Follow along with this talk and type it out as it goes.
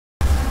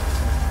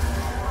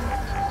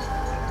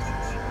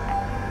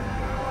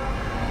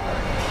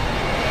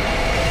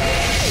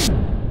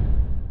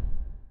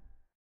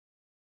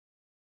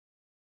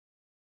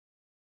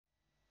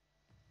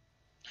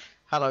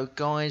Hello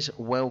guys,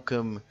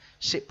 welcome.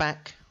 Sit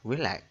back,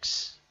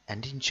 relax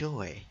and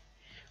enjoy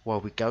while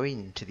we go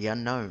into the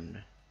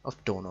unknown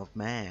of Dawn of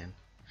Man.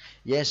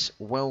 Yes,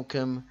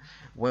 welcome.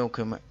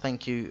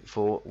 Thank you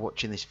for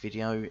watching this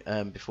video.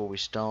 Before we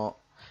start,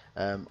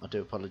 I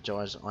do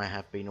apologise, I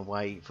have been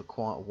away for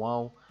quite a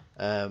while.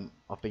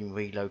 I've been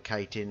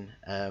relocating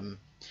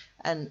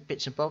and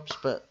bits and bobs,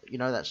 but you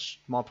know, that's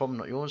my problem,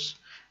 not yours.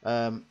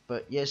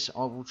 But yes, I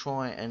will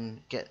try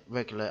and get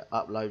regular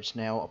uploads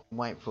now. I'm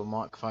waiting for a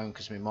microphone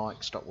because my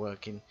mic stopped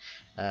working.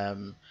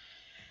 The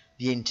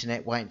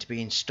internet waiting to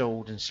be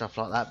installed and stuff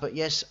like that. But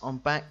yes, I'm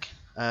back.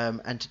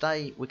 And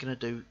today we're going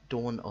to do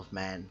Dawn of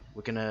Man.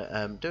 We're going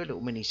to do a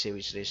little mini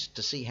series of this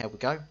to see how we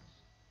go.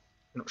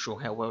 Not sure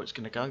how well it's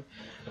going to go.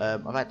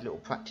 I've had a little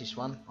practice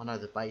one. I know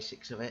the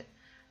basics of it.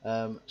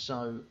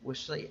 So we'll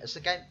see. As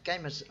the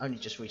game has only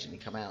just recently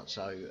come out,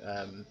 so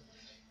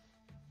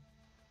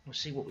we'll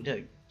see what we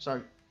do. So,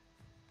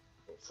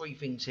 got three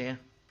things here.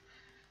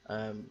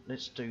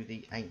 Let's do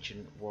the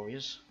Ancient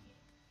Warriors.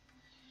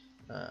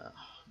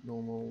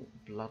 Normal,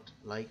 Blood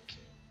Lake,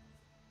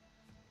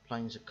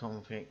 Plains of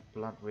Conflict,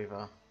 Blood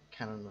River,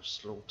 Cannon of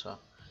Slaughter.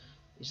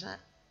 Is that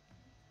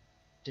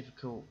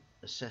difficult,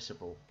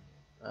 accessible?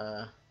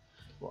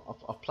 Well,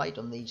 I've played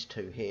on these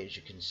two here, as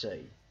you can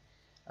see,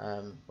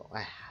 but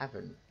I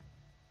haven't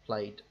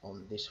played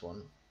on this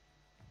one.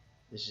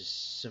 This is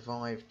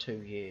survived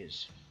 2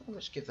 years. Well,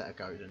 let's give that a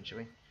go then, shall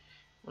we?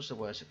 What's the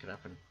worst that could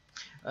happen?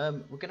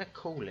 We're going to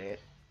call it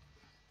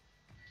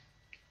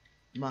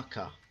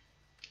Mucker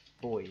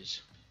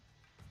Boys.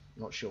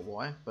 Not sure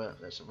why,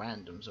 but that's a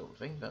random sort of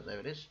thing, but there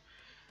it is.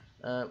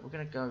 We're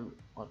going to go,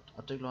 I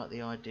do like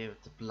the idea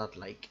of the Blood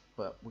Lake,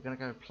 but we're going to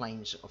go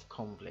Plains of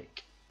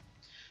Conflict.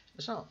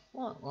 So,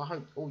 well, I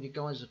hope all you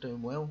guys are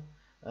doing well.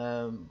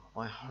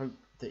 I hope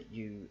that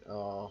you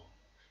are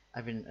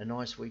having a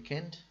nice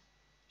weekend.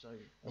 So,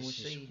 and we'll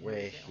see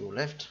where you're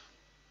left.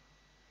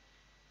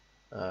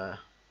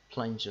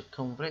 Plains of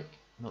Conflict,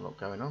 not a lot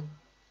going on.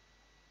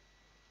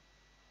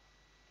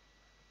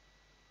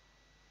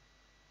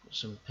 Got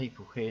some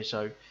people here,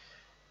 so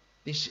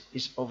this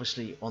is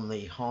obviously on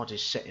the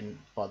hardest setting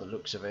by the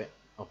looks of it.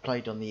 I've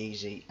played on the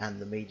easy and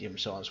the medium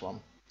sized one.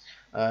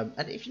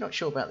 And if you're not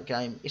sure about the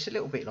game, it's a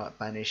little bit like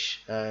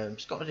Banish.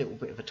 It's got a little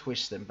bit of a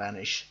twist than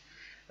Banish.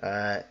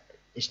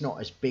 It's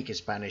not as big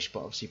as Banish, but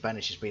obviously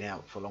Banish has been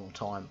out for a long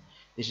time.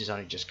 This has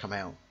only just come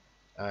out.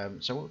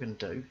 So what we're going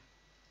to do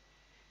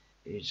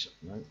is,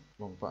 no,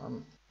 wrong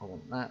button, I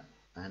want that,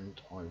 and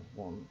I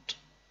want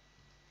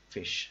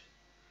fish.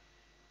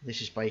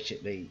 This is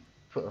basically,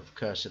 put a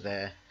cursor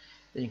there,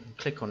 then you can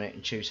click on it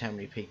and choose how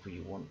many people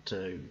you want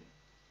to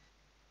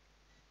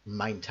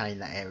maintain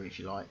that area, if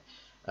you like.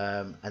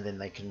 And then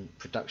they can,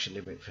 production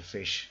limit for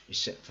fish is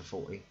set for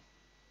 40.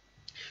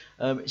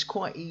 It's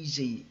quite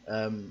easy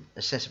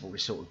accessible,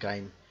 this sort of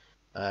game.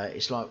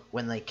 It's like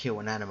when they kill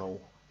an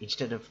animal,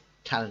 instead of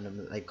telling them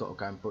that they've got to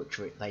go and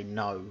butcher it, they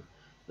know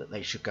that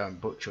they should go and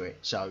butcher it.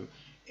 So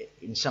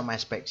in some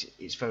aspects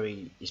it's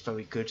very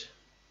good.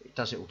 It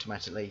does it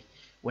automatically.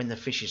 When the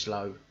fish is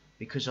low,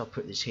 because I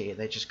put this here,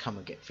 they just come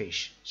and get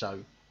fish. So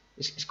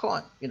it's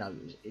quite, you know,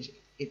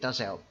 it does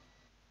help.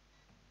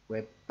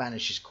 Where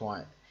Banish is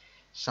quite,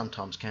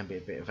 sometimes can be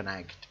a bit of an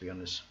ag, to be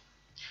honest.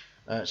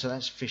 So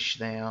that's fish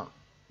there.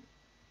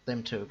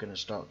 Them two are going to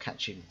start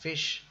catching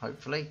fish,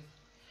 hopefully.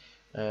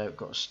 We've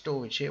got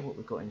storage here. What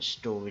we've got in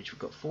storage, we've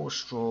got 4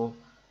 straw,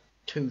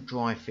 2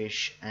 dry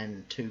fish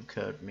and 2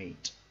 curd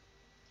meat.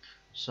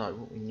 So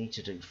what we need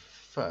to do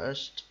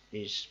first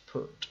is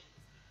put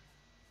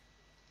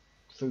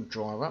food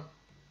dryer up.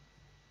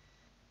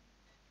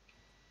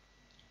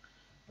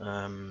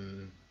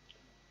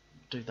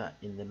 Do that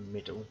in the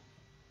middle.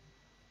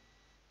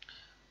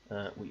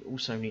 We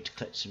also need to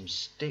collect some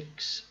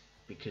sticks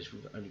because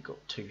we've only got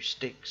 2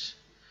 sticks.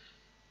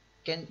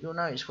 Again, you'll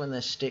notice when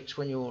there's sticks,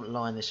 when you're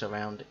lying this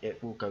around,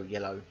 it will go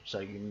yellow, so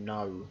you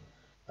know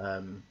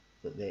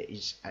that there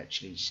is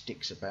actually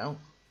sticks about.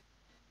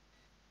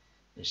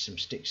 There's some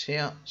sticks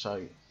here,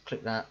 so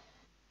click that.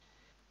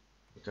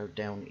 We'll go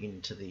down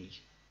into the,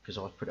 because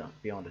I put it up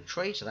behind a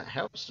tree, so that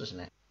helps, doesn't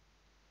it?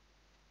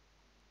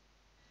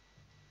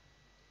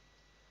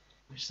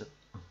 Where's the,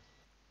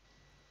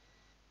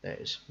 there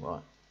it is,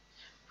 right.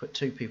 Put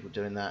 2 people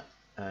doing that,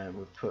 and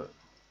we'll put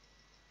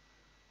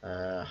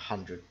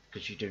 100,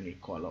 because you do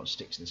need quite a lot of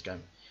sticks in this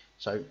game.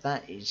 So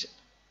that is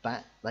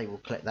that. They will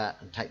collect that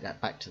and take that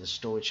back to the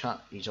storage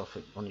hut. He's off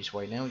on his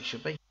way now, he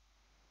should be.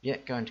 Yeah,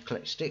 going to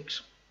collect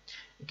sticks.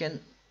 Again,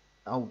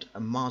 old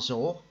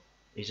Mazor,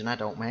 he's an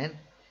adult man.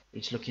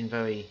 He's looking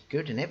very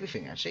good in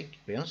everything, actually, to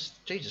be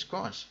honest. Jesus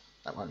Christ,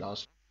 that won't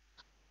last.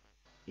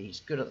 He's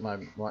good at the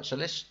moment. Right, so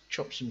let's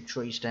chop some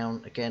trees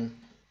down. Again,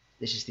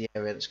 this is the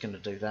area that's going to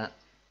do that.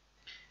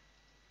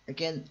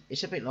 Again,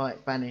 it's a bit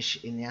like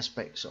Banish in the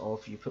aspects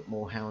of you put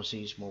more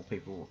houses, more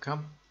people will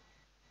come.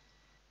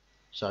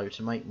 So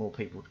to make more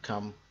people to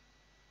come,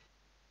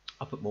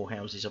 I put more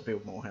houses, I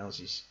build more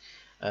houses.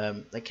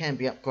 They can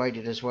be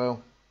upgraded as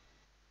well.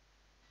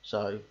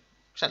 So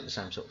exactly the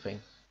same sort of thing.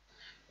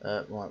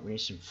 Right, we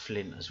need some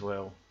flint as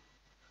well.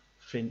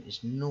 flint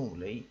is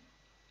normally,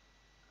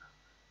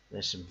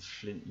 there's some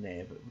flint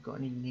there, but we've got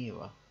any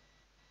nearer?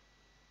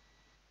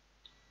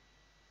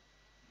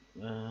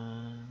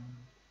 No,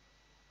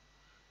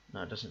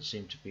 it doesn't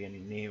seem to be any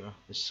nearer.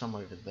 There's some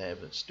over there,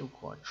 but it's still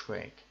quite a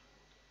trek.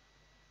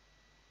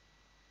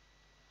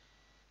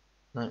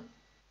 No,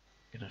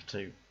 gonna have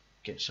to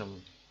get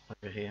some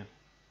over here.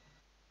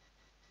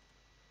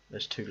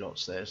 There's 2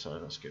 lots there, so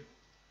that's good.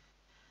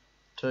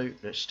 2,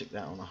 let's stick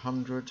that on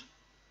 100.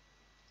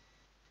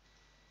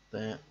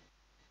 There.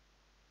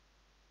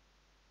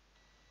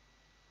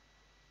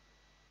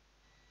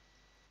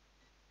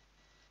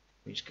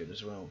 He's good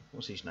as well.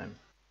 What's his name?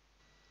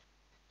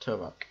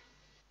 Turok.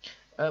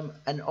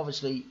 And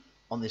obviously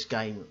on this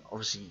game,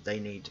 obviously they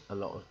need a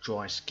lot of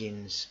dry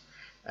skins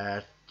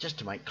just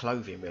to make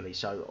clothing really.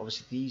 So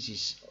obviously the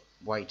easiest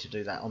way to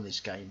do that on this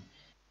game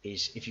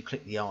is if you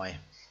click the eye,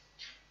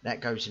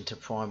 that goes into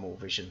primal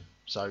vision.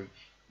 So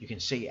you can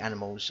see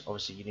animals.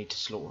 Obviously you need to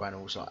slaughter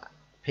animals, like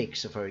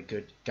pigs are very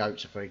good,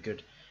 goats are very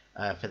good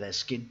for their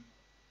skin.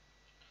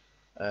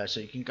 So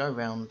you can go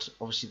around,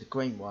 obviously the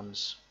green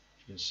ones,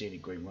 if you can see any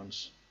green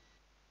ones.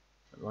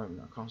 At the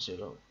moment I can't see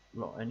a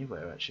lot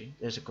anywhere actually.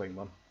 There's a green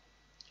one.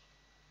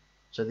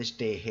 So this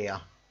deer here,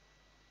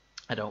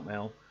 adult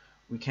male,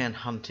 we can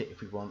hunt it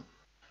if we want.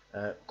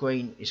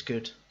 Green is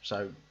good,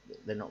 so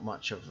they're not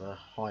much of a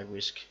high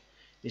risk.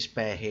 This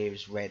bear here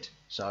is red,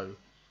 so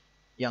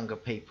younger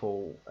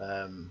people,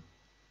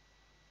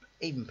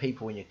 even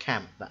people in your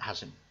camp that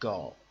hasn't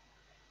got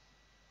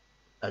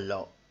a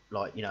lot,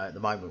 like, you know, at the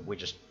moment we're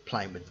just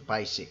playing with the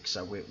basics,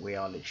 so we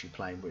are literally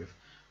playing with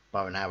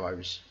bow and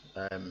arrows,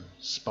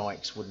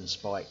 spikes, wooden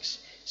spikes,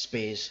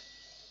 spears.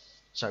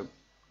 So,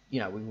 you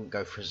know, we wouldn't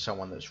go for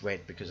someone that's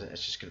red because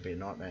it's just going to be a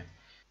nightmare.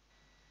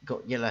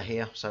 Got yellow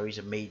here, so he's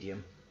a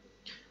medium.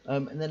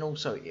 And then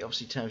also it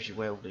obviously tells you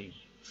where all the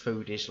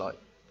food is, like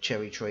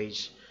cherry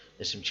trees.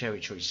 There's some cherry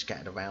trees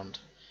scattered around.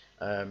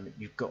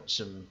 You've got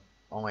some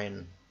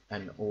iron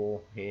and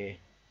ore here.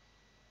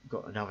 You've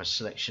got another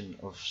selection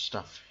of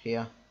stuff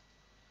here.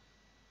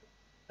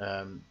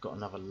 Got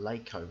another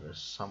lake over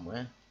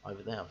somewhere,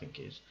 over there I think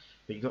it is.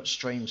 But you've got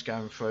streams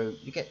going through.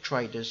 You get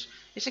traders.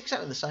 It's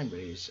exactly the same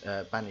really as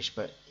Banished,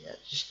 but yeah,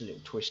 just a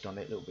little twist on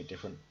it, a little bit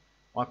different.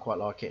 I quite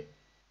like it.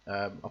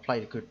 I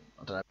played a good,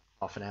 I don't know,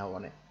 half an hour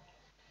on it.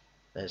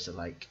 There's the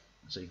lake,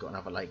 so you've got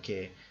another lake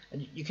here,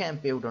 and you can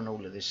build on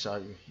all of this,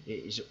 so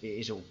it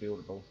is all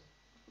buildable.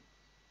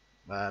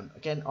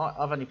 Again,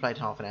 I've only played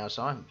half an hour,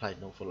 so I haven't played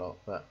an awful lot,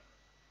 but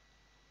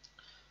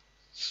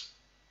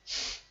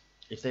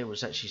if there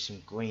was actually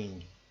some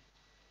green,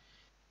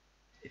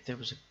 if there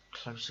was a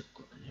closer,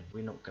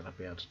 we're not going to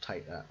be able to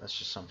take that. That's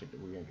just something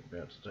that we won't be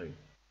able to do.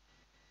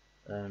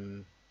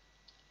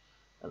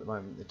 At the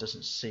moment there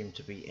doesn't seem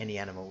to be any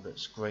animal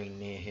that's green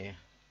near here.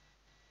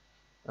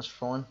 That's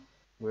fine,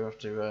 we'll have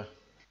to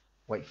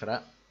wait for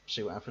that,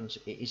 see what happens.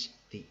 It is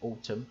the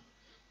autumn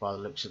by the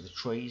looks of the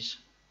trees.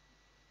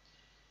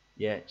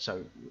 Yeah,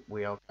 so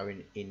we are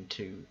going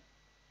into,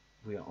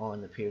 we are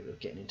in the period of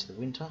getting into the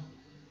winter.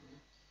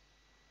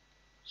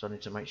 So I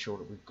need to make sure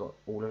that we've got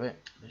all of it.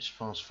 Let's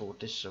fast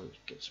forward this so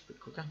it gets a bit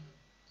quicker.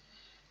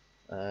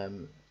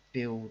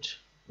 Build,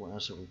 what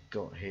else have we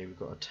got here? We've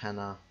got a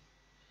tanner,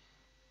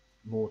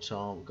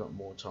 mortar, we've got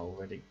mortar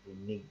already. We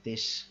need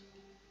this.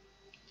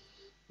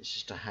 This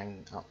is to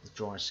hang up the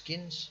dry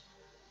skins.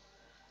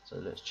 So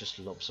let's just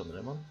lob some of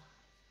them on.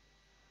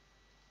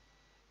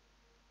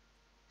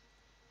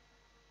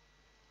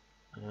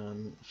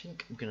 I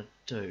think I'm going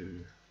to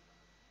do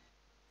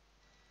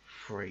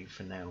 3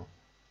 for now.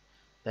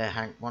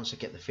 Once I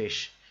get the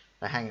fish,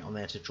 they hang it on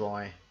there to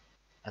dry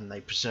and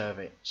they preserve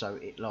it so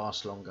it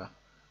lasts longer.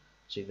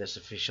 See, there's the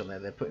fish on there.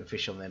 They're putting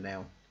fish on there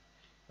now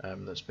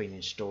that's been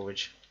in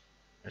storage,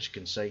 as you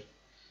can see.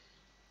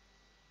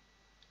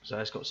 So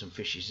it's got some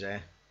fishes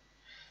there.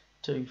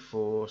 2,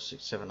 4,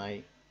 6, 7,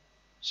 8.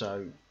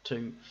 So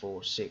 2,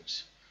 4,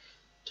 6,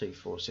 2,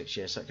 4, 6.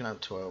 Yes, that can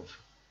have 12,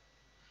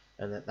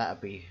 and that'll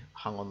be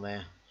hung on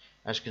there.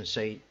 As you can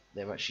see,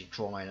 they're actually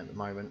drying at the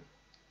moment.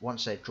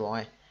 Once they're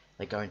dry,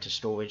 they go into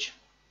storage,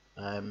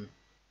 and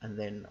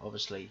then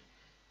obviously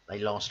they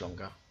last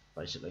longer,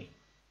 basically.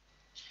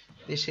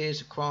 This here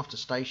is a crafter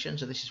station,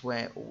 so this is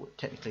where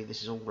technically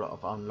this is all that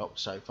I've unlocked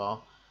so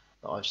far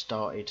that I've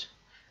started.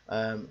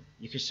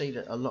 You can see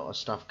that a lot of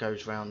stuff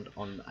goes round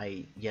on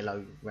a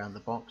yellow round the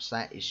box.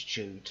 That is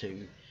due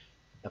to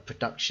a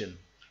production.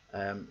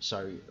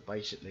 So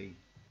basically,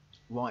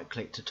 right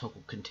click to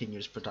toggle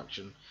continuous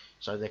production,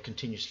 so they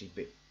continuously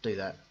do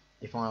that.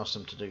 If I ask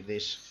them to do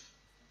this,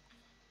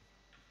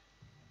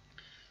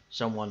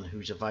 someone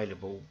who's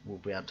available will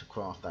be able to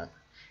craft that.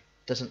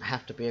 Doesn't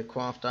have to be a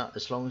crafter,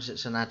 as long as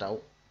it's an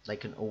adult they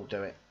can all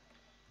do it.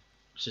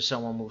 So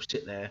someone will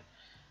sit there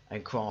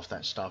and craft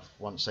that stuff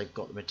once they've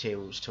got the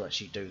materials to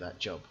actually do that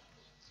job.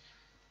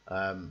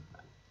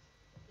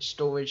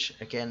 Storage,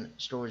 again,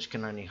 storage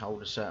can only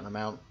hold a certain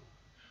amount.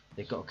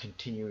 They've got a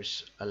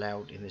continuous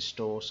allowed in this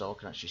store, so I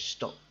can actually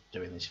stop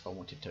doing this if I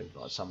wanted to,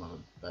 like some of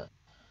them, but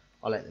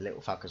I'll let the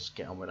little fuckers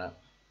get on with that.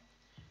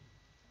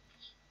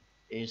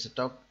 is the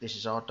dog. This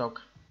is our dog.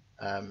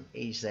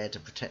 He's there to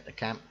protect the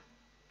camp.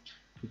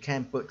 We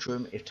can butcher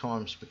him if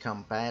times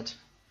become bad.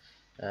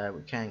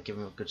 We can give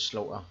him a good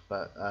slaughter,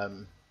 but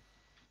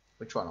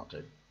we try not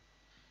to.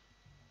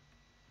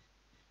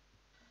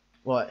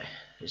 Right,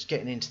 it's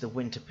getting into the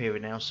winter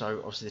period now, so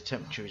obviously the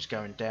temperature is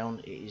going down.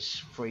 It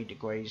is 3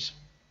 degrees,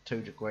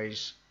 2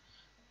 degrees,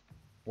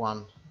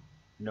 1,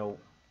 0.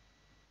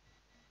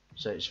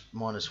 So it's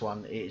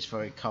 -1. It is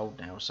very cold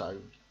now, so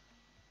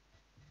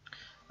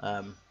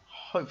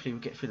hopefully we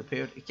get through the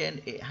period.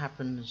 Again, it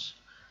happens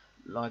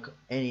like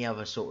any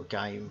other sort of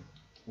game.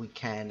 We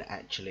can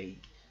actually,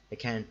 they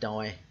can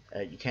die,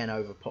 you can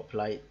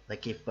overpopulate, they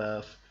give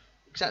birth,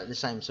 exactly the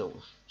same sort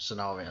of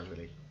scenarios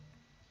really.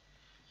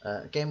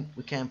 Again,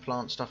 we can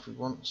plant stuff we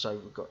want, so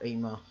we've got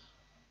ema,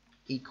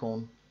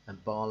 acorn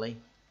and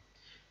barley.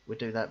 We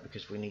do that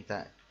because we need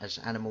that as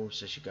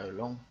animals as you go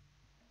along.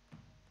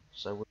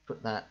 So we'll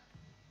put that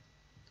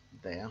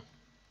there.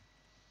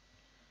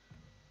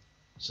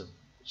 So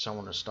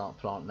someone will start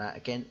planting that.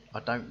 Again, I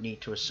don't need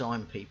to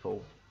assign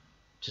people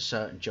to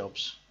certain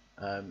jobs.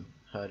 Herd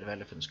of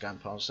elephants going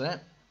past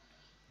there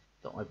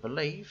that I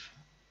believe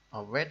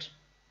are red.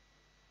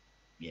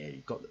 Yeah,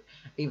 you've got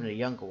even the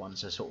younger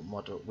ones are sort of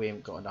moderate. We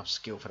haven't got enough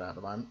skill for that at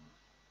the moment,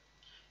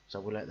 so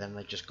we'll let them.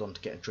 They've just gone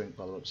to get a drink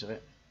by the looks of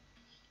it.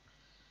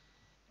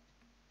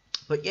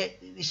 But yeah,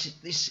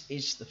 this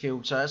is the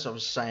field. So as I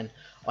was saying,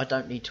 I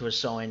don't need to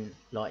assign,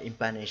 like in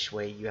Banish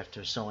where you have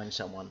to assign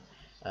someone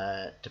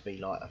to be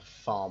like a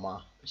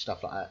farmer and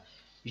stuff like that.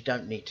 You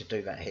don't need to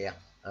do that here.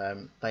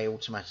 They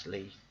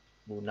automatically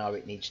will know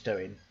it needs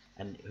doing,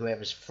 and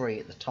whoever's free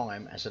at the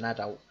time as an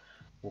adult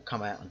will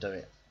come out and do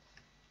it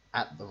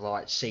at the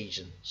right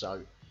season.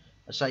 So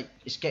I say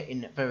it's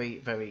getting very,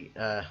 very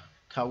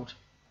cold.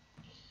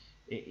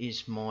 It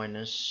is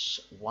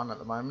 -1 at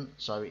the moment,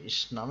 so it is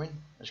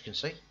snowing, as you can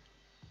see.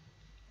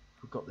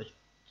 We've got the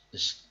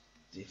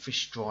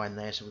fish drying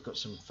there, so we've got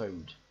some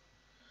food.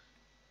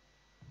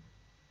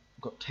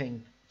 We've got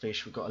 10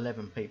 fish, we've got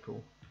 11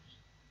 people.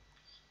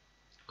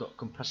 We've got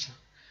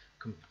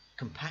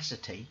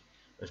capacity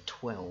of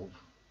 12.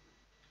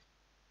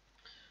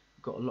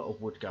 We've got a lot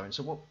of wood going.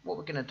 So what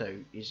we're going to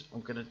do is,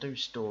 I'm going to do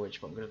storage,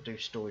 but I'm going to do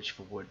storage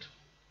for wood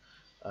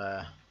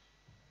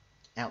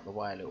out the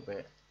way a little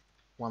bit.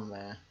 One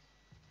there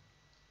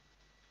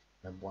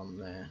and one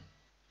there.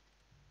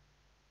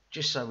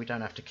 Just so we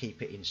don't have to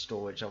keep it in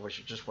storage, otherwise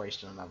you're just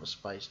wasting another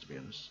space, to be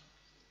honest.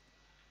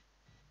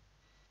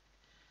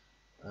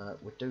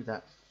 We'll do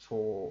that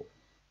for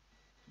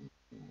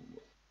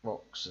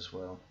rocks as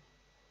well.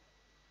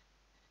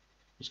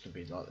 This could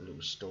be like a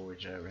little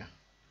storage area.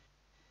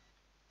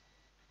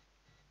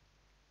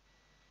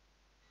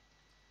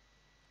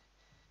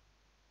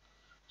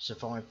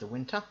 Survive the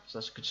winter, so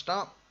that's a good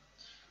start.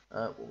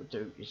 What we'll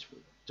do is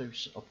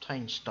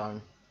obtain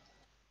stone.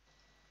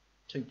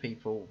 2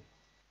 people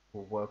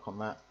will work on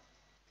that,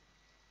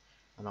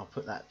 and I'll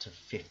put that to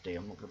 50.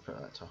 I'm not going to put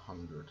that to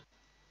 100.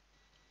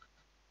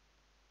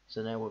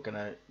 So now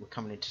we're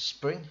coming into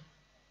spring.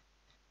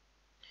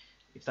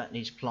 If that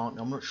needs planting,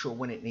 I'm not sure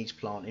when it needs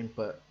planting,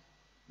 but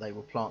they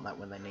will plant that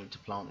when they need to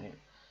plant it.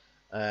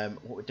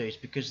 What we do is,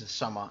 because the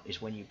summer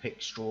is when you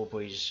pick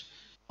strawberries,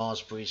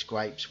 raspberries,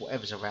 grapes,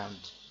 whatever's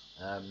around,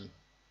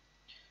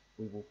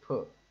 we will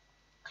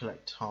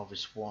collect,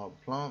 harvest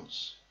wild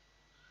plants.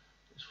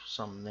 There's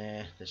some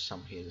there, there's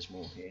some here, there's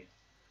more here.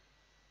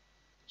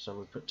 So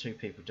we put 2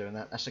 people doing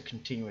that. That's a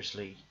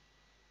continuously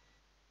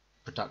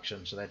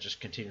production, so they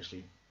just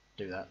continuously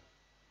do that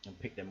and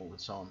pick them all the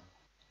time.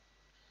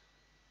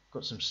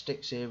 Got some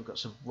sticks here, we've got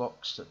some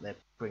rocks that they're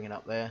bringing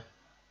up there.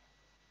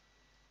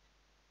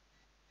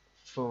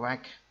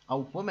 Furag,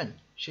 old woman,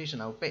 she's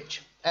an old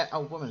bitch.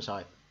 Old woman,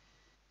 sorry.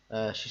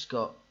 Her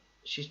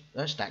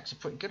stacks are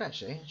pretty good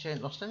actually. She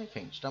ain't lost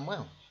anything. She's done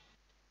well.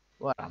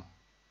 Well done.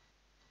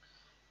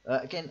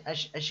 Again,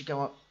 as you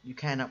go up, you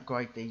can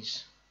upgrade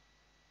these.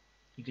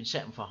 You can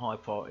set them for high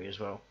priority as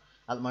well.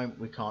 At the moment,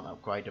 we can't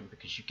upgrade them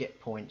because you get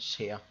points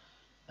here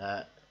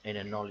in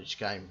a knowledge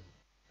game.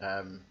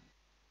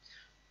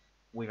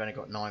 We've only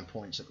got 9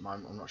 points at the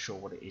moment. I'm not sure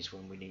what it is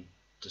when we need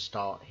to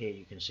start. Here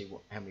you can see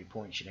how many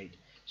points you need.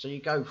 So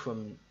you go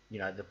from, you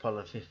know, the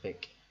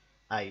Paleolithic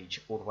age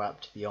all the way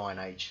up to the Iron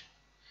Age,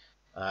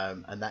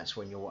 and that's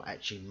when you're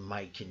actually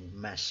making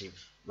massive,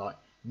 like,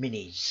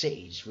 mini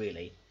cities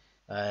really,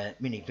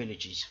 mini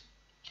villages.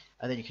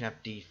 And then you can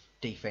have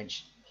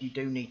defense. You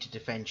do need to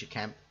defend your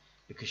camp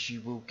because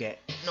you will get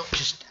not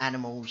just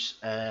animals,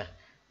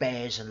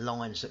 bears and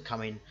lions that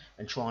come in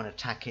and try and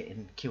attack it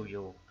and kill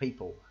your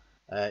people.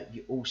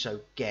 You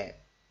also get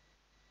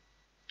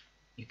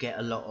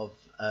a lot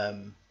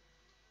of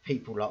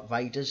people like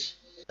raiders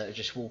that are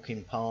just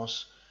walking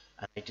past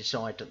and they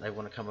decide that they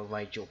want to come and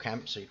raid your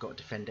camp, so you've got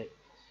to defend it.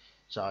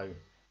 So,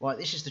 right,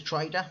 this is the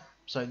trader.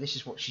 So this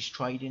is what she's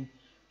trading.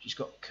 She's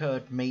got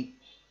curd meat.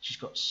 She's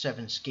got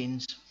 7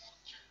 skins.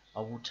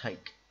 I will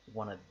take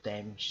one of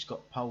them. She's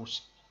got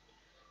pulse,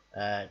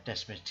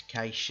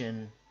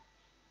 desiccation,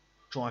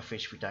 dry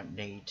fish we don't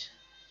need,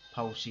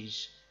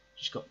 pulses.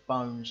 She's got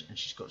bones and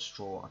she's got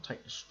straw. I'll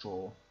take the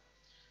straw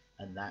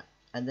and that.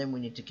 And then we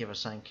need to give her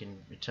something in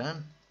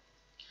return.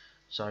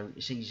 So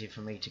it's easy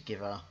for me to give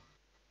her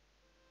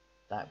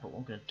that. But what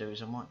I'm going to do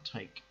is I might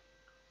take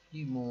a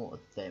few more of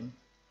them.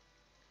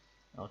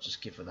 I'll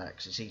just give her that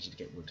because it's easy to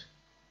get wood.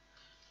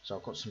 So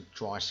I've got some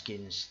dry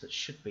skins that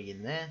should be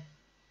in there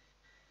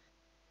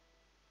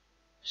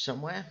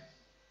somewhere.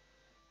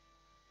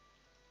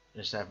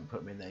 Just haven't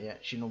put them in there yet.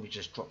 She normally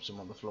just drops them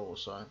on the floor,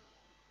 so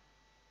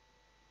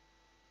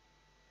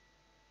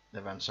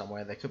they're around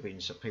somewhere. They could be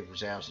in some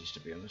people's houses, to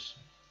be honest.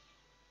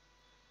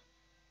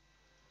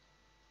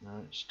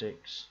 No,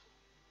 sticks.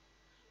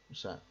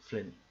 What's that?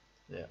 Flint.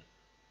 Yeah.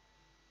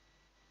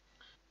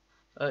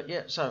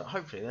 Yeah, so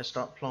hopefully they'll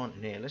start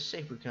planting here. Let's see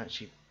if we can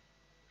actually.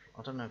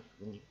 I don't know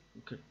if we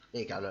could.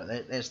 There you go.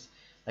 Look,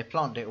 they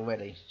planted it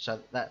already, so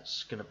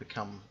that's going to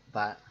become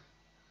that.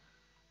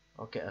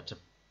 I'll get her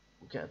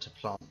to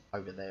plant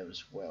over there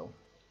as well.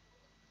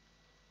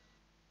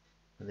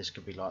 And this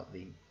could be like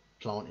the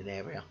planting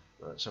area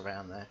that's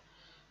around there.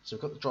 So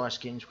we've got the dry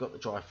skins, we've got the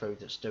dry food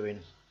that's doing.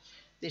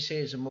 This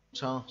here is a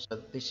mortar,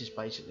 so this is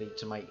basically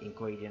to make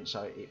ingredients,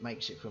 so it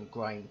makes it from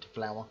grain to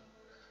flour.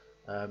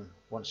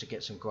 Once it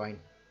gets some grain,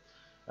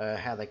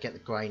 how they get the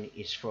grain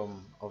is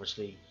from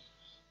obviously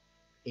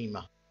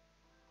EMA.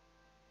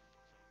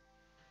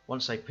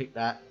 Once they pick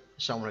that,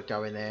 someone will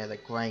go in there, they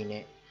grain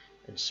it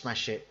and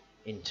smash it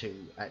into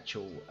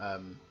actual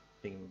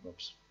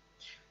thingamabobs.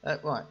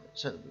 Right,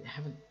 so we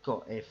haven't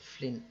got a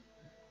flint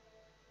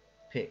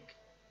pick.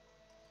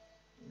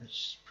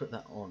 Let's put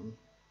that on.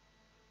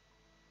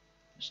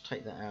 Let's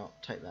take that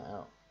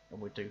out,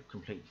 and we'll do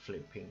complete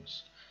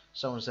flippings.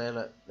 Someone's there,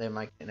 look, they're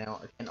making it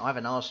now. Again, I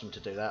haven't asked them to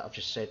do that. I've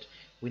just said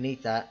we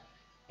need that.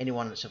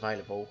 Anyone that's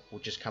available will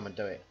just come and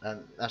do it.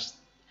 And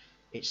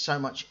it's so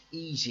much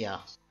easier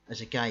as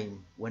a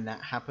game when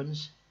that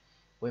happens.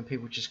 When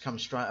people just come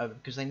straight over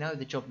because they know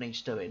the job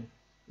needs doing.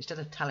 Instead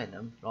of telling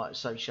them, like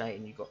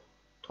associating, you've got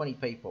 20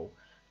 people,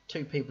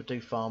 2 people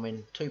do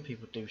farming, 2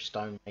 people do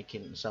stone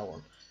making, and so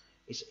on.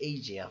 It's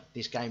easier.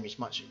 This game is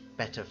much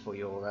better for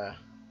your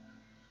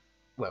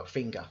well,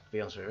 finger, to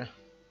be honest with you.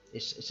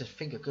 It's a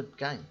finger good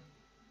game.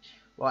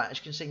 Right, as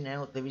you can see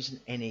now, there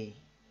isn't any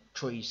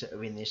trees that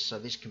are in this, so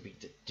this can be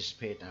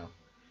disappeared now.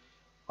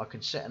 I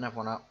can set another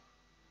one up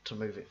to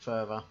move it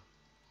further,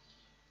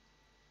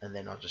 and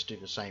then I'll just do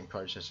the same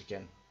process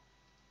again.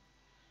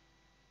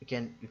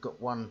 Again, you've got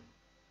one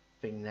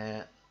thing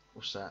there.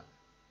 What's that?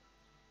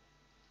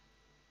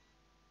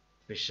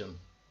 Vision.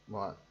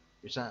 Right,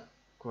 is that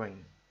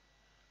green?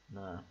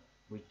 No,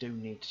 we do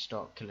need to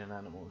start killing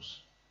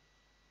animals.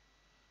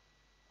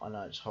 I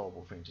know it's a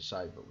horrible thing to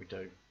say, but we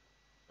do.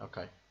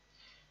 Okay,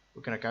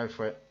 we're going to go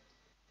for it.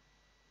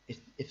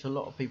 If a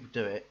lot of people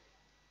do it,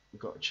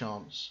 we've got a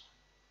chance.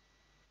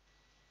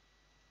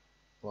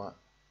 Right,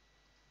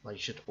 they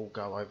should all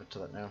go over to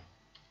that now.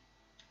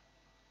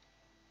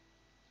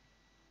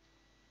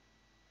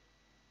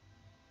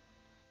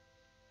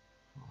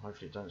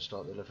 Hopefully it don't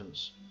start the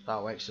elephants.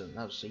 Oh, excellent,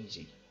 that was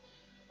easy.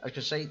 As you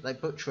can see, they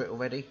butcher it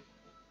already.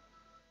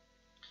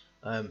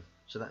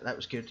 So that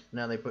was good.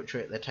 Now they butcher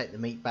it, they take the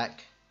meat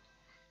back.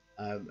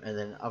 And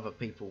then other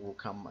people will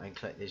come and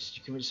collect this.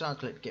 You can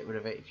recycle it to get rid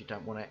of it if you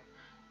don't want it,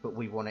 but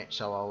we want it,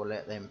 so I will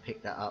let them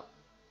pick that up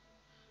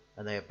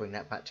and they'll bring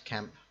that back to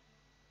camp.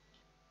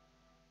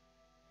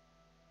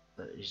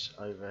 That is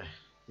over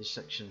this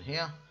section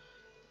here.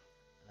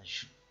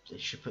 They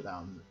should put that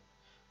on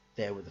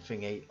there with the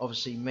thingy.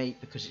 Obviously meat,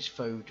 because it's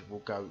food, will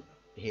go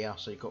here,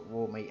 so you've got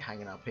raw meat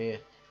hanging up here.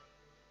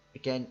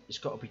 Again, it's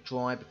got to be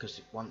dry because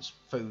once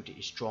food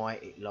is dry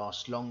it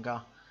lasts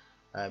longer.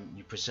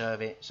 You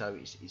preserve it, so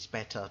it's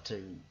better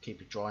to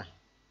keep it dry.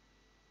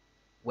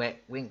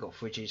 Wet, we ain't got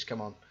fridges,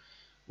 come on.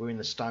 We're in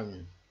the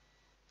stone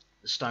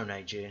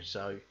age here,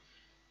 so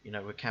you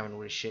know we're carrying all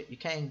this shit.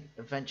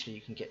 Eventually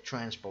you can get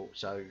transport,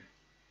 so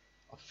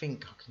I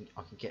think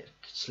I can get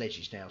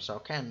sledges now, so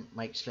I can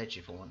make sledge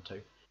if I want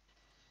to.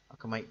 I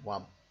can make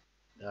one.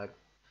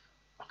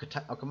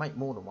 I can make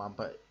more than one,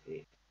 but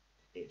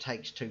it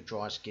takes 2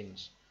 dry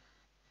skins,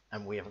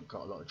 and we haven't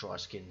got a lot of dry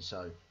skins,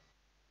 so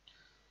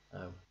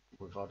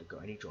we've hardly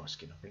got any dry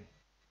skin. I think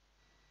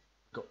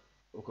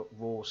we've got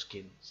raw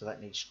skin, so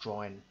that needs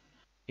drying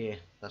here.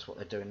 That's what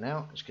they're doing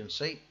now. As you can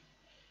see,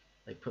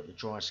 they put the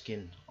dry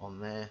skin on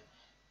there.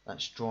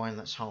 That's drying.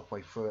 That's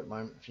halfway through at the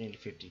moment, nearly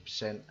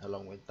 50%,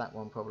 along with that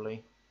one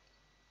probably.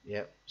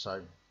 Yep,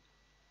 so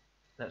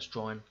that's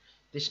drying.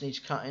 This needs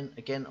cutting.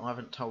 Again, I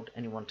haven't told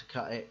anyone to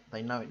cut it.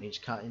 They know it needs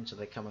cutting, so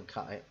they come and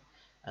cut it,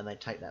 and they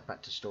take that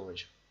back to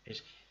storage.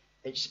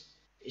 It's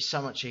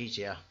so much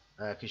easier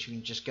because you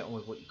can just get on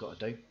with what you've got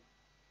to do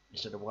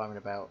instead of worrying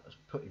about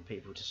putting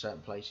people to certain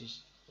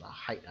places.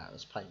 I hate that.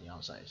 That's a pain in the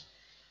arse, that is.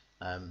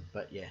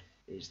 But yeah,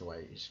 it is the way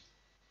it is.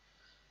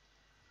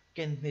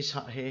 Again, this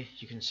hut here,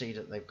 you can see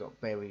that they've got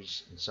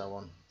berries and so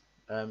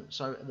on.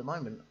 So at the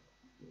moment,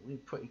 we're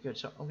pretty good.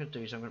 So what I'm going to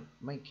do is I'm going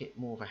to make it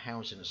more of a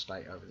housing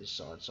estate over this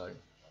side. So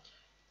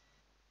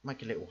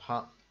make a little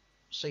hut,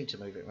 see to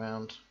move it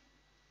around.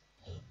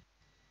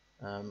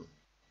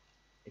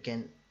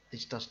 Again,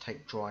 this does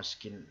take dry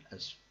skin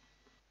as...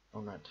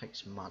 Oh no, it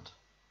takes mud.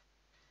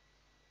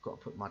 Got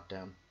to put mud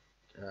down.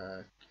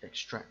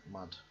 Extract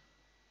mud.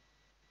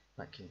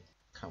 That can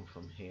come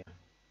from here.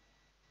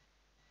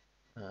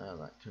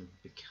 That can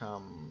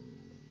become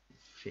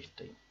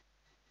 50.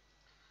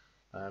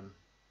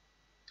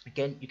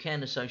 Again, you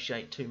can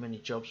associate too many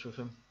jobs with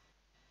them.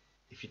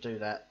 If you do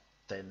that,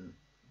 then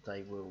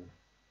they will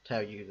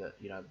tell you that,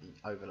 you know,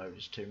 the overload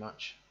is too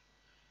much.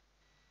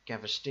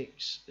 Gather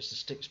sticks. Is the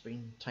sticks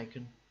been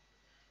taken?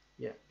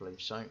 Yeah, I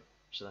believe so.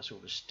 So that's all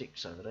the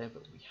sticks over there,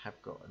 but we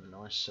have got a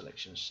nice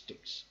selection of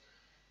sticks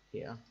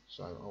here.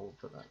 So I'll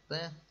put that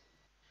there.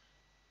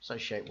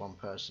 Associate one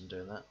person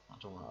doing that. I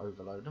don't want to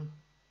overload them.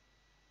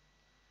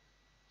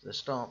 So they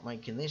start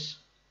making this.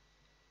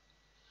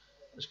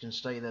 As you can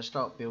see, they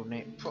start building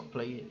it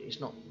properly. It's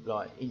not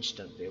like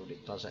instant build,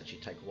 it does actually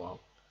take a while.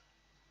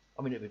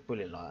 I mean, it'd be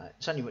brilliant like that.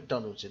 It's only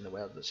McDonald's in the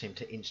world that seem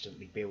to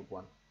instantly build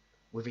one.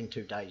 Within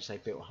 2 days, they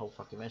built a whole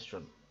fucking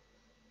restaurant.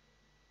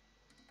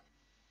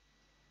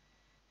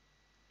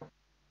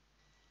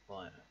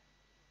 Right.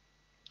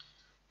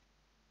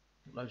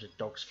 Loads of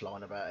dogs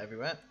flying about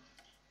everywhere.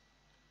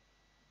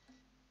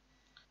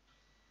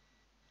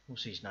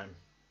 What's his name?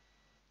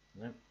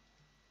 No.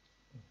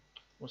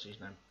 What's his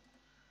name?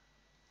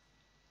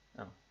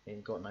 Oh, he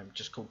ain't got a name,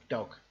 just called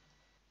Dog.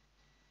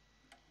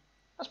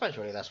 I suppose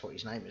really that's what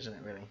his name is, isn't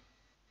it, really?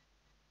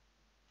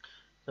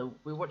 So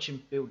we're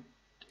watching build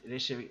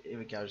this. Here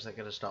it goes. They're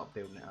going to start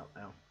building it up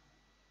now.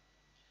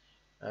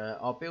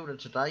 Our builder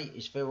today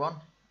is Viron,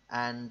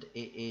 and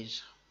it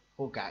is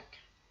Horgak.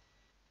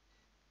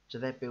 So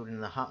they're building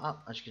the hut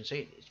up. As you can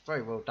see, it's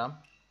very well done.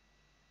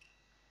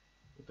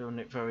 They're building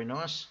it very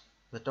nice.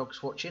 The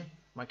dog's watching,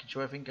 making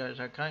sure everything goes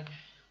okay.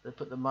 They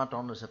put the mud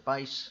on as a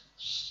base,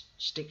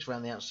 sticks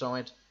around the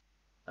outside,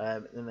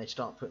 then they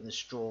start putting the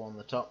straw on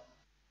the top.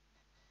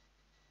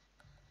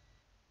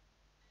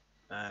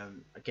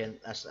 Again,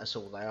 that's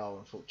all they are,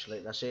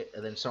 unfortunately. That's it.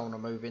 And then someone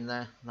will move in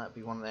there. That'll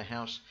be one of their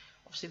house.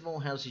 Obviously, the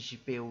more houses you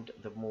build,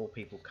 the more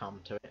people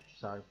come to it.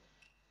 So,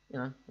 you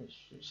know,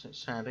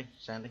 it's handy.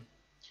 It's handy.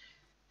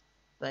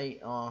 They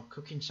are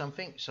cooking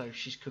something. So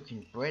she's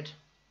cooking bread.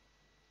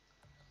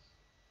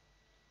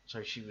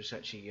 So she was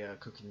actually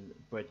cooking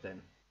bread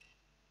then.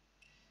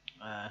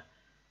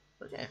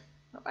 But yeah,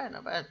 not bad,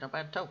 not bad, not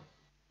bad at all.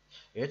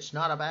 It's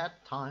not a bad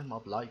time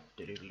of life.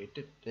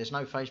 There's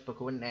no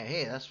Facebook or internet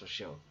here, that's for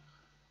sure.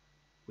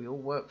 We all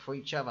work for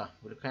each other.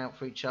 We look out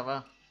for each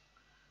other.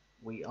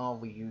 We are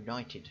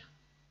reunited.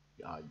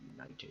 We are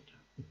united.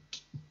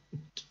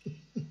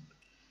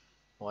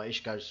 Right,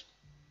 Ish goes,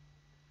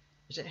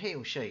 is it he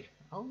or she?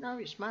 Oh no,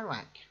 it's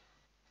Marak.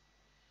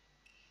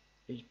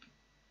 He's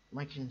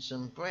making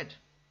some bread.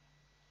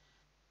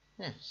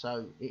 Yeah,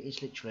 so it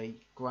is literally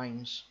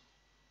grains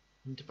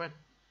into bread.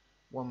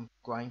 One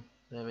grain,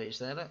 there it is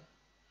there, look.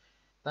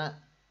 That,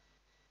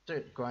 do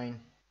it grain,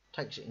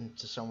 takes it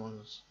into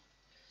someone's,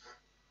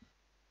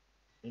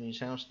 in his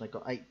house, and they've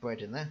got 8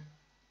 bread in there.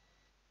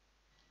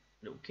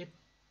 Little kid.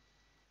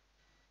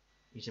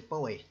 He's a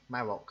boy,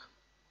 Marok.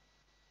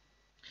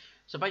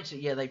 So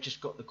basically, yeah, they've just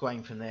got the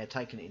grain from there,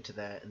 taken it into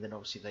there, and then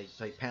obviously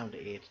they pound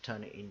it here to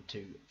turn it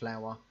into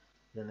flour.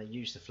 Then they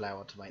use the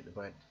flour to make the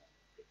bread.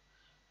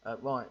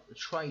 Right, the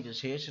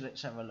trader's here, so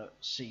let's have a look,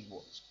 see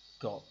what's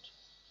got.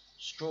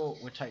 Straw,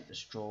 we'll take the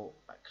straw,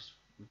 because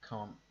we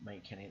can't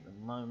make any at the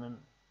moment.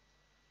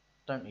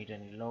 Don't need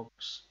any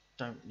logs,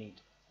 don't need,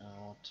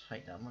 I'll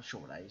take that, I'm not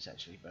sure what that is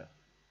actually, but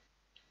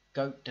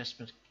goat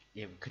desperate,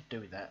 yeah, we could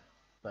do that,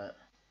 but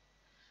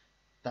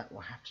that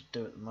will have to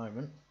do at the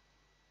moment.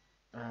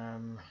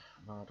 No,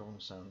 I don't want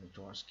to say on the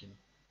dry skin.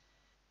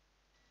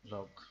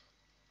 Log.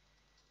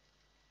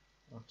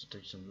 I'll have to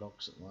do some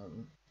logs at the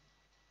moment.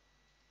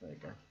 There you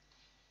go.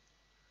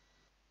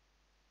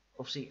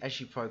 Obviously, as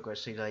you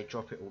progress, see they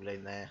drop it all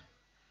in there,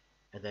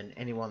 and then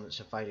anyone that's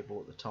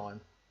available at the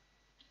time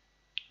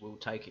will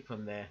take it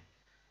from there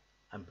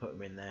and put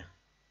them in there.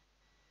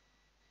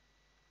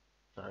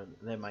 So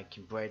they're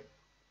making bread.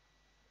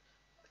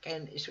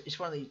 Again, it's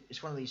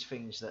one of these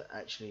things that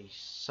actually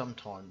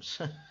sometimes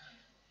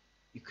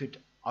you could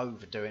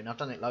overdo it. And I've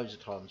done it loads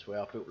of times where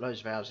I've built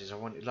loads of houses, I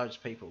wanted loads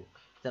of people,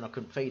 then I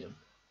couldn't feed them.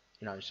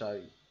 You know,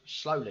 so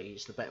slowly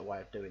it's the better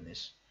way of doing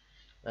this.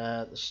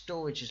 The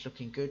storage is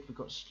looking good. We've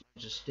got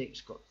loads of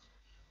sticks, got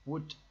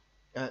wood,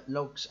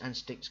 logs and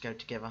sticks go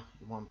together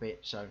in one bit,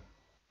 so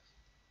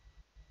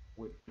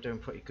we're doing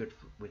pretty good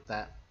with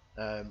that.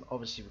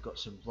 Obviously we've got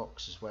some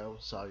rocks as well,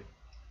 so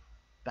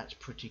that's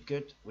pretty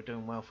good. We're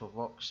doing well for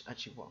rocks.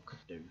 Actually, what I could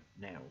do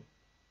now,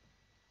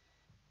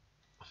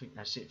 I think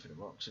that's it for the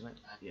rocks, isn't it?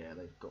 Yeah,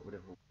 they've got rid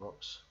of all the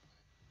rocks.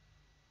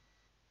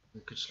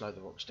 We could slow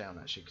the rocks down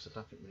actually, because I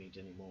don't think we need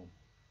any more.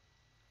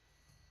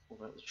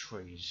 What about the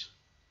trees?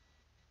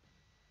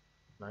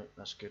 No,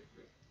 that's good.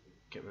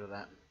 Get rid of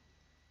that.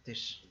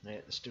 This, yeah,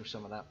 there's still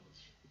some of that.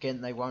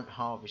 Again, they won't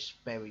harvest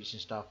berries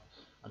and stuff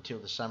until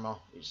the summer.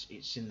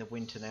 It's in the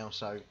winter now,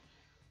 so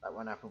that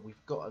won't happen.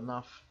 We've got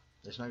enough.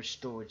 There's no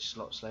storage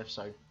slots left,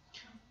 so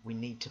we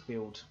need to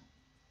build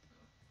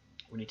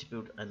We need to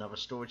build another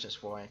storage.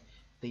 That's why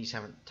these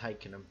haven't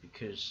taken them,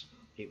 because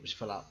it was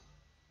full up.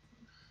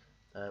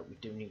 We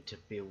do need to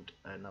build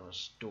another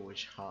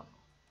storage hut,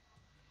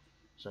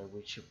 so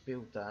we should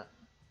build that.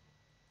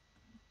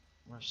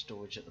 We'll have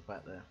storage at the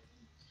back there.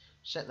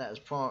 Set that as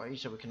priority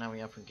so we can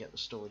hurry up and get the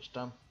storage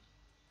done.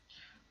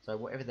 So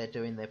whatever they're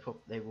doing,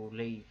 they will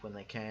leave when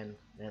they can,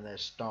 and they'll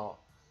start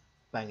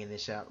banging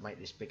this out to make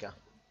this bigger.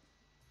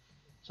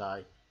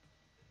 So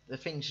the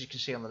things you can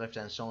see on the left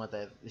hand side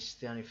there, this is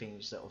the only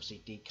things that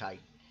obviously decay.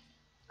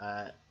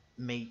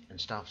 Meat and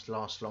stuff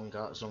lasts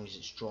longer as long as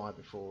it's dry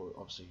before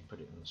obviously you put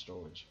it in the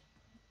storage.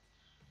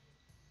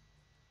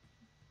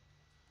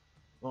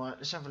 Right,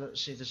 let's have a look,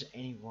 see if there's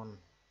any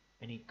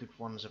good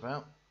ones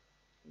about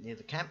near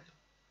the camp.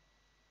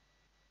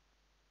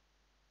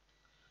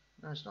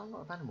 No, there's not a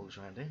lot of animals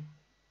around here.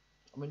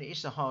 I mean, it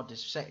is the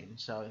hardest setting,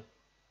 so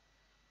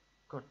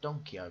got a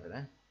donkey over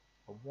there,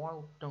 a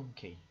wild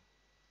donkey.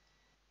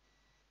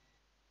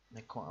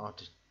 They're quite hard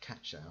to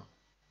catch out.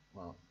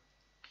 Well,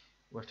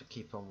 we'll have to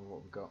keep on with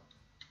what we've got.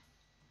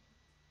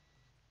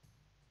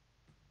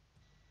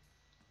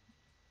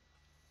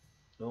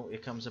 Oh, here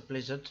comes a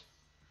blizzard.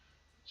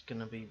 It's going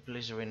to be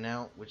blizzarding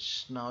now with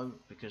snow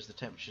because the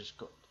temperature's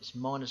got, it's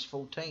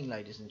 -14,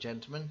 ladies and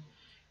gentlemen.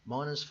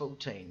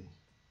 -14.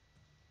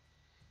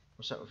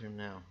 What's up with him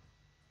now?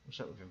 What's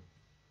up with him?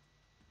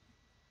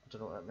 I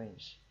don't know what that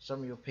means.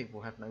 Some of your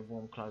people have no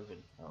warm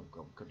clothing. Oh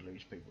god, we could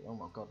lose people. Oh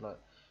my god, look.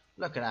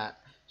 Look at that.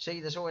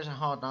 See, there's always a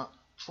hard nut.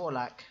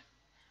 Trolak.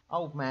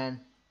 Old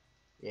man.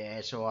 Yeah,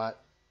 it's alright.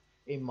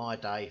 In my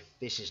day,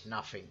 this is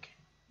nothing.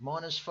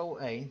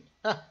 -14?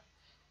 God,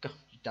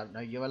 you don't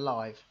know you're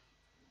alive.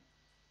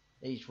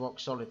 He's rock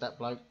solid, that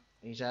bloke.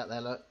 He's out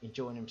there, look,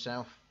 enjoying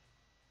himself.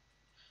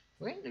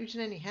 We ain't losing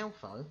any health,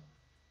 though.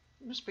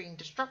 He must be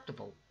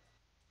indestructible.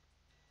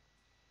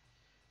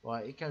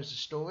 Right, here goes the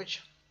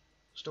storage.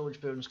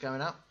 Storage building's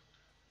going up.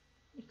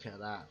 Look at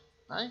that.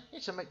 Eh?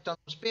 It's a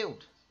McDonald's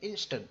build.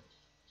 Instant.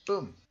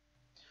 Boom.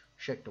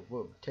 Shake the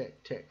wood.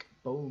 Tick, tick.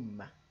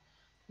 Boom.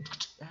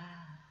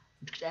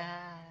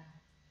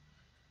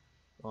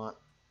 Right.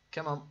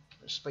 Come on.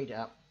 Let's speed it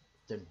up.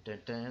 Dun,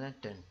 dun, dun, dun,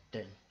 dun,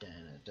 dun,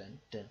 dun, dun,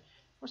 dun.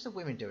 What's the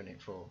women doing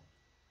it for?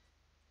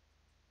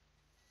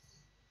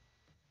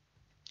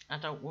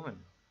 Adult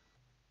woman.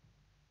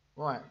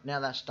 Right, now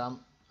that's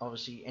done.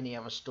 Obviously, any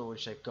other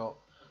storage they've got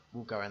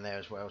will go in there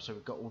as well. So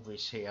we've got all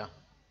this here.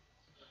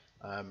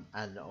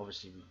 And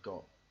obviously we've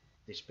got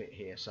this bit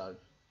here. So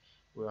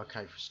we're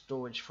okay for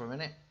storage for a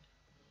minute.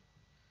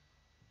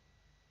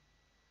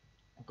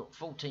 I've got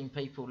 14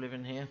 people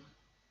living here.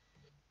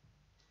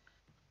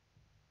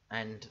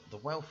 And the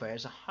welfare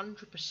is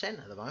 100%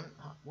 at the moment.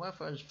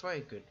 Welfare is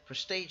very good.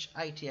 Prestige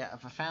 80 out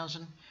of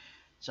 1,000.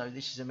 So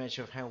this is a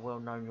measure of how well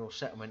known your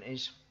settlement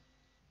is.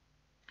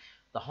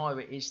 The higher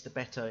it is, the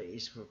better it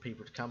is for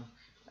people to come.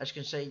 As you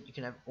can see, you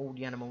can have all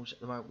the animals at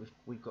the moment.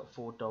 We've got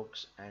 4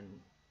 dogs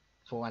and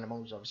 4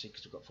 animals, obviously,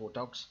 because we've got 4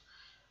 dogs.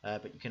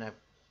 But you can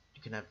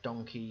have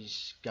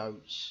donkeys,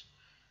 goats.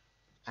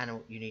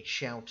 Animal, you need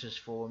shelters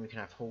for them. You can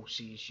have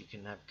horses. You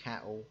can have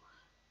cattle.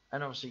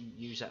 And obviously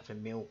use that for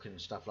milk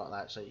and stuff like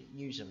that. So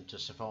use them to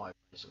survive,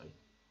 basically.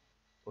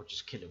 Or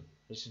just kill them.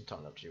 It's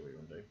entirely up to you what you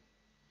want to do.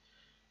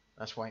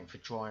 That's waiting for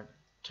dry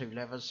 2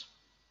 levers.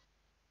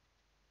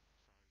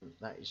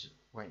 That is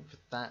waiting for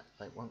that.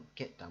 They won't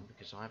get done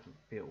because I haven't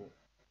built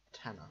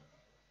Tanner.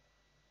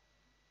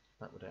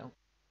 That would help.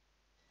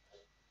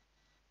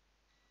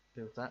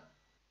 Build that.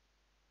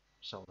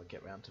 So I'm going to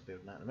get around to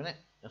building that in a minute.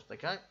 Off they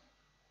go.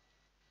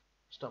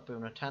 Stop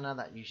building a Tanner.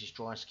 That uses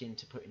dry skin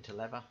to put into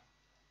leather.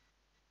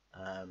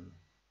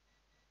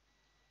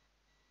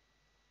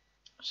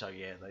 So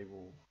yeah, they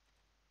will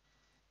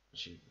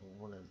actually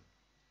want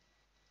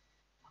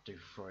to do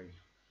 3.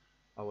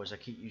 Otherwise, I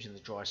keep using the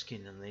dry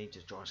skin, and they need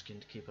the dry skin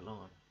to keep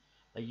alive.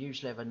 They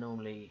use leather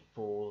normally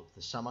for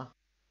the summer.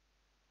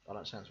 Oh,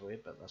 that sounds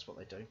weird, but that's what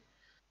they do.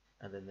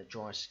 And then the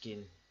dry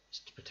skin is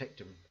to protect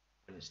them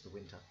when it's the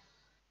winter.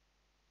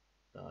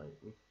 So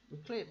we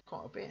cleared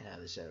quite a bit out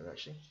of this area,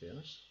 actually, to be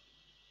honest.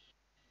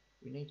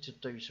 We need to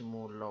do some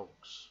more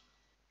logs.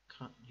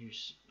 Can't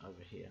use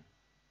over here.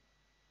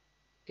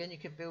 Again, you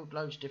can build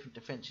loads of different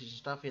defences and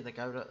stuff. Here they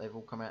go, look, they've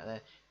all come out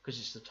there because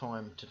it's the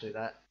time to do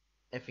that.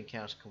 Everything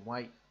else can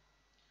wait.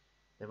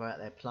 They're out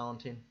there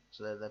planting,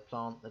 so they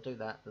plant, they do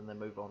that, then they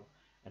move on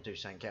and do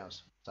something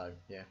else. So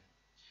yeah,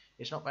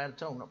 it's not bad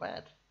at all, not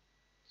bad.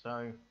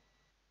 So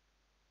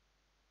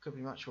could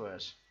be much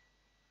worse.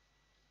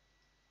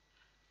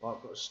 Well,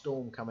 I've got a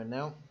storm coming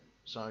now,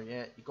 so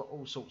yeah, you've got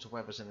all sorts of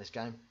weathers in this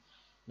game.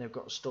 They've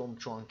got a storm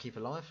to try and keep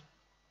alive.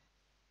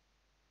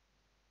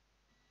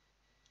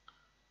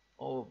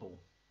 Horrible.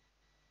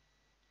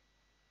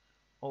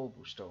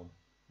 Horrible storm.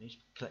 He's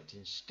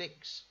collecting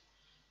sticks.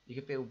 You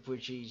can build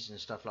bridges and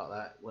stuff like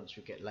that once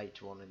we get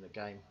later on in the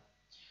game.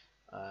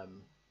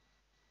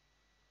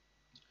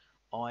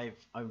 I've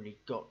only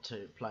got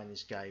to playing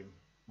this game,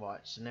 right,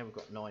 so now we've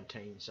got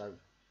 19, so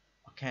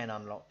I can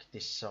unlock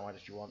this side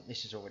if you want.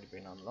 This has already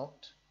been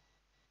unlocked.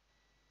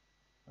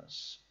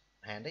 That's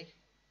handy.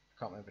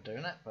 can't remember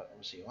doing that, but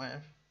obviously I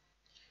have.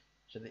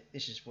 So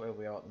this is where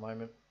we are at the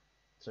moment.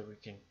 So we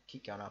can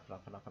keep going up and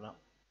up and up and up.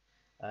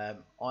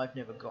 I've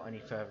never got any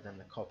further than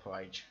the Copper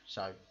Age,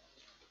 so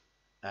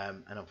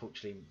and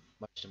unfortunately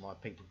most of my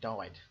people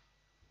died.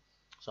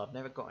 So I've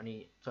never got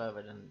any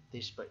further than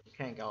this, but you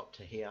can go up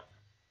to here,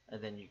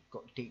 and then you've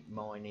got deep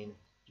mining,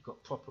 you've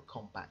got proper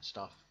combat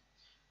stuff,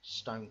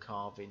 stone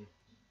carving,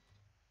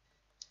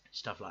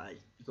 stuff like that.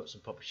 You've got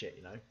some proper shit,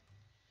 you know.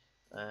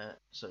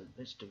 So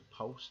let's do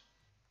pulse.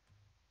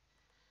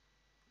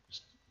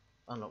 Just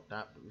unlock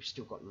that, but we've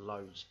still got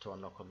loads to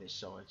unlock on this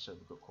side, so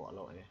we've got quite a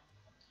lot here.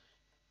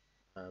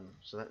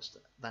 So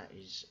that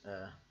is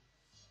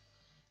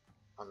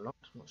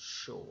unlocked. I'm not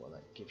sure what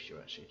that gives you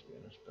actually, to be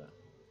honest, but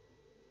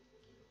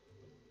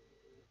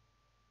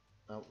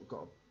we've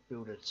got to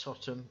build a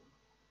totem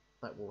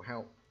that will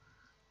help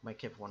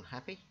make everyone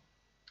happy.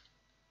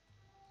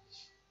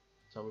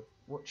 So we'll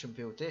watch and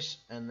build this,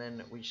 and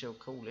then we shall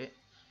call it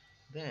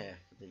there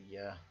for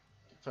the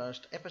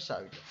first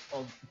episode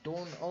of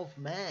Dawn of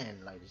Man,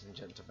 ladies and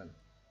gentlemen.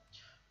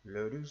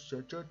 Ladies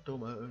and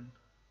gentlemen,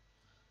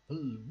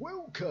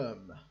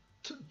 welcome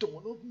to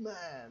Dawn of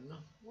Man.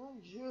 Oh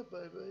yeah,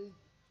 baby.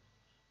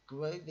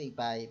 Groovy,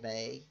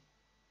 baby.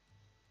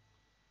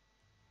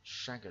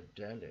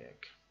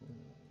 Shagadelic.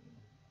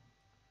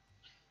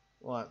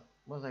 Right,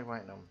 what are they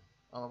waiting on?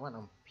 Oh, they're waiting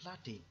on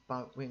bloody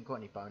bone. We ain't got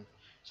any bone.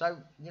 So,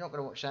 you're not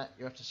going to watch that.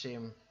 You have to see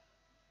them.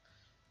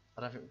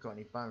 I don't think we've got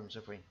any bones,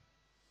 have we?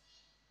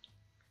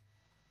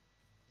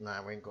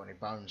 No, we ain't got any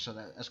bones, so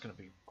that's going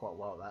to be quite a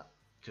while, that.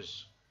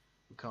 Because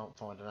we can't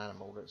find an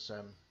animal that's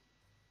to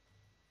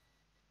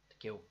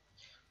kill.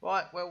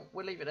 Right, well,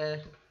 we'll leave it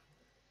there.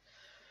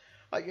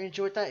 Hope you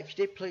enjoyed that. If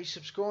you did, please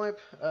subscribe.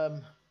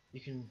 You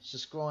can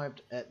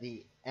subscribe at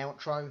the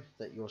outro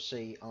that you'll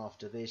see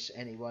after this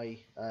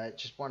anyway.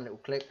 Just one little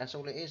click, that's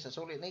all it is, that's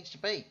all it needs to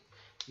be.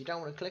 If you don't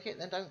want to click it,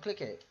 then don't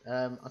click it.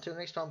 Until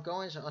next time,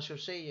 guys, I shall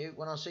see you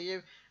when I see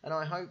you, and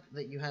I hope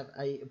that you have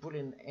a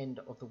brilliant end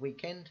of the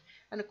weekend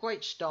and a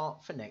great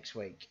start for next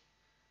week.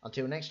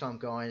 Until next time,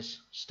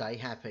 guys, stay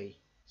happy.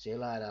 See you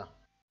later.